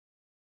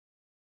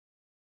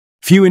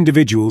few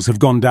individuals have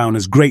gone down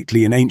as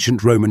greatly in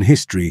ancient Roman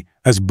history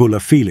as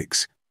Bulla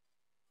Felix.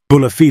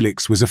 Bulla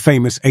Felix was a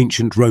famous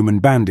ancient Roman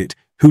bandit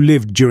who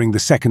lived during the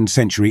 2nd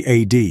century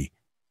AD.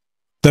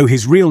 Though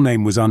his real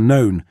name was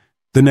unknown,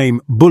 the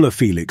name Bulla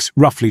Felix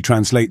roughly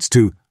translates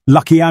to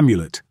lucky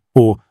amulet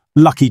or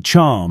lucky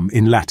charm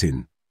in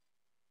Latin.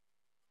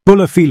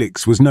 Bulla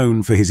Felix was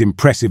known for his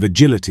impressive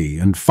agility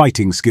and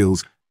fighting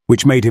skills,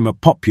 which made him a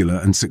popular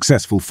and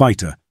successful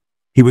fighter.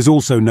 He was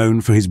also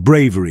known for his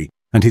bravery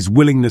and his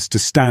willingness to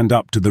stand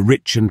up to the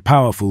rich and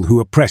powerful who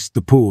oppressed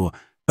the poor,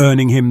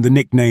 earning him the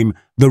nickname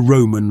the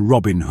Roman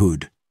Robin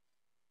Hood.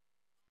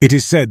 It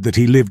is said that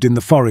he lived in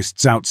the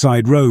forests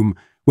outside Rome,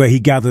 where he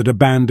gathered a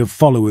band of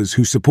followers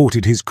who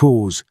supported his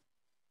cause.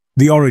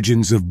 The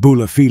origins of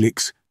Bulla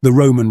Felix, the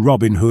Roman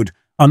Robin Hood,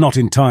 are not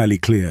entirely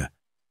clear.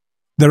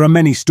 There are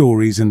many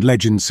stories and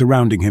legends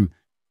surrounding him,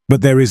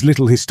 but there is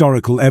little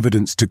historical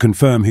evidence to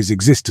confirm his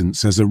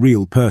existence as a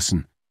real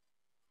person.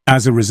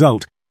 As a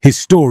result, his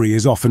story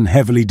is often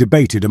heavily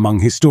debated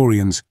among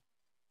historians.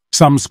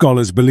 Some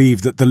scholars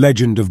believe that the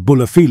legend of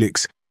Bulla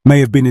Felix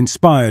may have been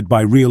inspired by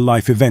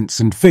real-life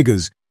events and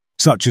figures,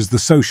 such as the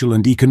social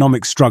and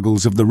economic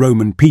struggles of the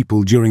Roman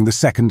people during the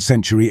 2nd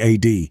century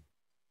AD.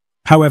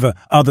 However,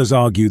 others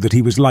argue that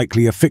he was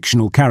likely a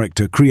fictional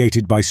character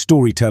created by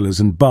storytellers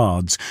and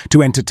bards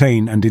to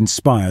entertain and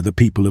inspire the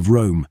people of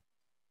Rome.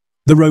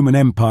 The Roman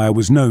Empire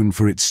was known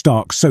for its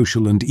stark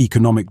social and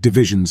economic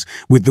divisions,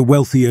 with the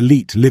wealthy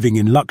elite living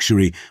in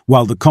luxury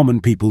while the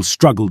common people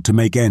struggled to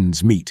make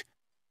ends meet.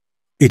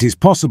 It is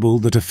possible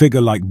that a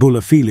figure like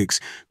Bulla Felix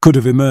could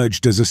have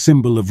emerged as a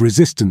symbol of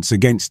resistance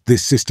against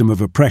this system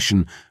of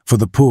oppression for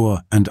the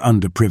poor and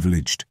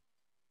underprivileged.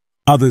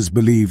 Others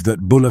believe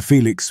that Bulla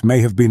Felix may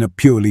have been a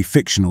purely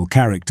fictional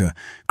character,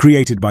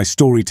 created by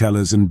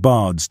storytellers and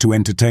bards to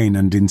entertain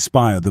and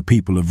inspire the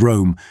people of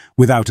Rome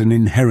without an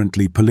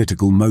inherently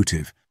political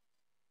motive.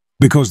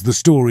 Because the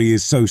story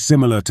is so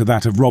similar to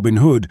that of Robin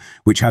Hood,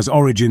 which has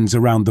origins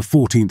around the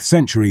 14th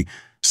century,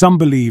 some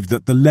believe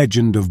that the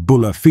legend of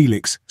Bulla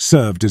Felix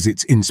served as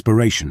its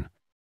inspiration.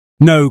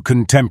 No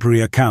contemporary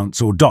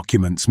accounts or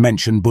documents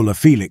mention Bulla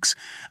Felix,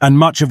 and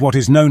much of what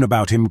is known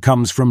about him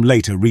comes from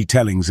later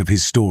retellings of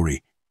his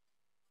story.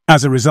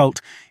 As a result,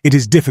 it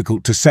is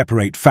difficult to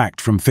separate fact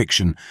from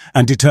fiction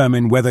and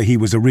determine whether he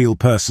was a real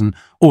person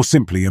or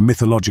simply a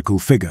mythological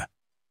figure.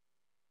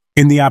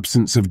 In the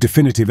absence of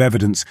definitive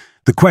evidence,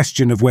 the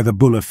question of whether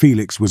Bulla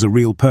Felix was a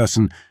real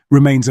person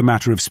remains a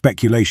matter of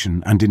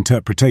speculation and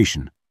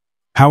interpretation.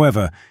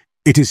 However,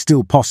 it is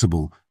still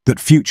possible that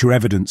future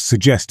evidence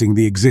suggesting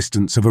the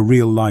existence of a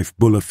real-life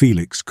Bulla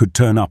Felix could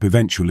turn up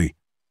eventually.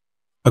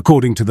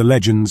 According to the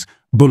legends,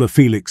 Bulla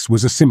Felix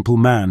was a simple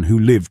man who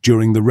lived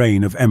during the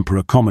reign of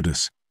Emperor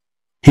Commodus.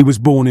 He was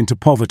born into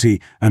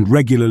poverty and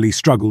regularly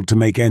struggled to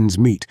make ends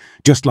meet,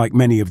 just like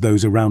many of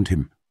those around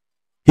him.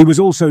 He was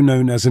also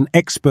known as an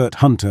expert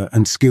hunter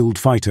and skilled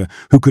fighter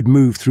who could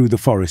move through the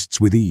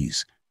forests with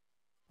ease.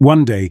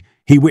 One day,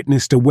 he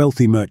witnessed a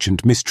wealthy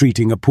merchant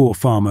mistreating a poor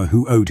farmer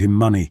who owed him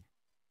money.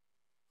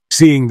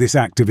 Seeing this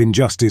act of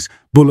injustice,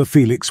 Bulla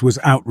Felix was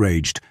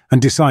outraged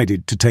and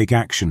decided to take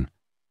action.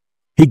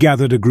 He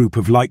gathered a group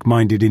of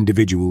like-minded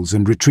individuals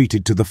and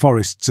retreated to the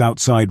forests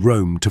outside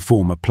Rome to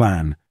form a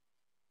plan.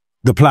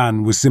 The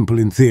plan was simple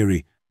in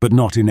theory, but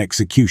not in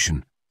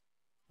execution.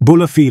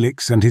 Bulla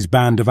Felix and his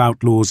band of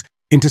outlaws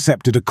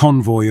intercepted a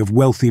convoy of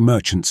wealthy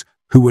merchants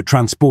who were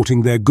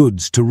transporting their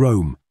goods to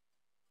Rome.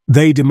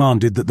 They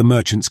demanded that the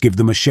merchants give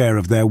them a share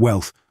of their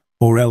wealth,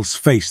 or else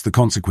face the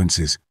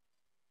consequences.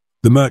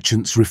 The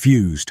merchants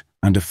refused,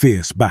 and a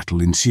fierce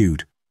battle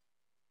ensued.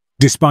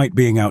 Despite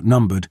being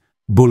outnumbered,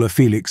 Bulla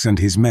Felix and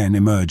his men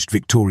emerged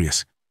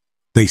victorious.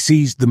 They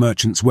seized the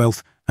merchants'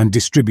 wealth and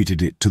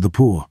distributed it to the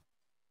poor.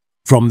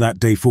 From that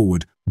day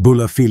forward,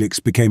 Bulla Felix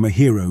became a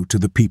hero to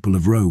the people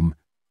of Rome.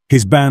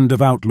 His band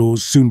of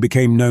outlaws soon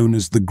became known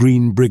as the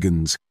Green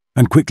Brigands,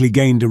 and quickly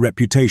gained a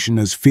reputation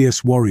as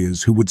fierce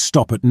warriors who would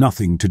stop at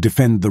nothing to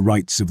defend the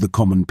rights of the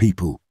common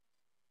people.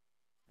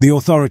 The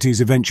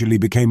authorities eventually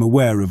became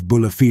aware of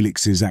Bulla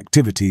Felix's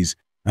activities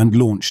and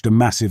launched a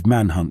massive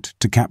manhunt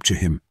to capture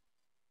him.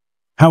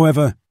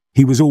 However,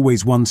 he was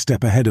always one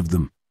step ahead of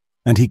them,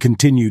 and he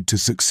continued to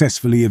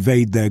successfully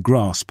evade their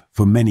grasp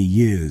for many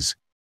years.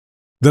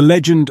 The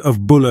legend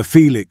of Bulla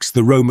Felix,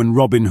 the Roman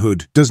Robin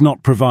Hood, does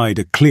not provide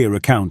a clear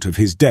account of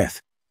his death.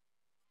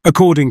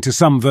 According to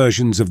some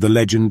versions of the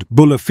legend,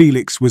 Bulla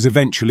Felix was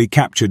eventually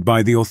captured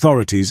by the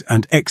authorities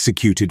and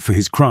executed for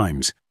his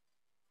crimes.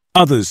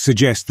 Others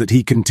suggest that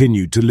he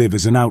continued to live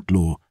as an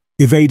outlaw,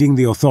 evading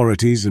the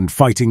authorities and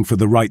fighting for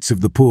the rights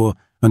of the poor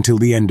until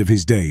the end of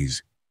his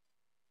days.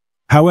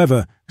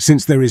 However,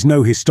 since there is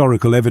no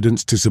historical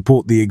evidence to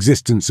support the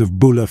existence of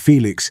Bulla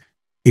Felix,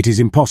 it is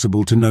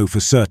impossible to know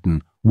for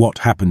certain what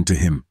happened to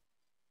him.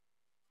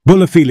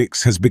 Bulla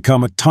Felix has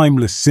become a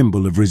timeless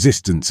symbol of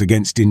resistance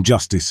against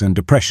injustice and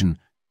oppression,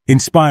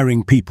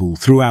 inspiring people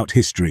throughout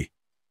history.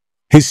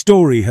 His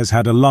story has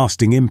had a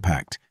lasting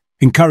impact,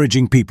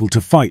 encouraging people to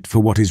fight for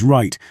what is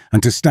right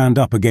and to stand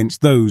up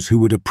against those who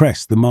would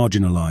oppress the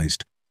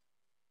marginalized.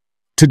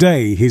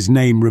 Today, his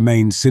name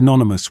remains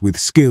synonymous with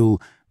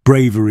skill,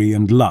 bravery,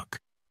 and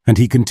luck, and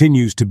he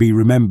continues to be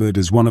remembered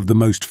as one of the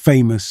most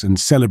famous and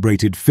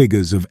celebrated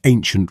figures of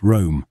ancient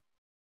Rome.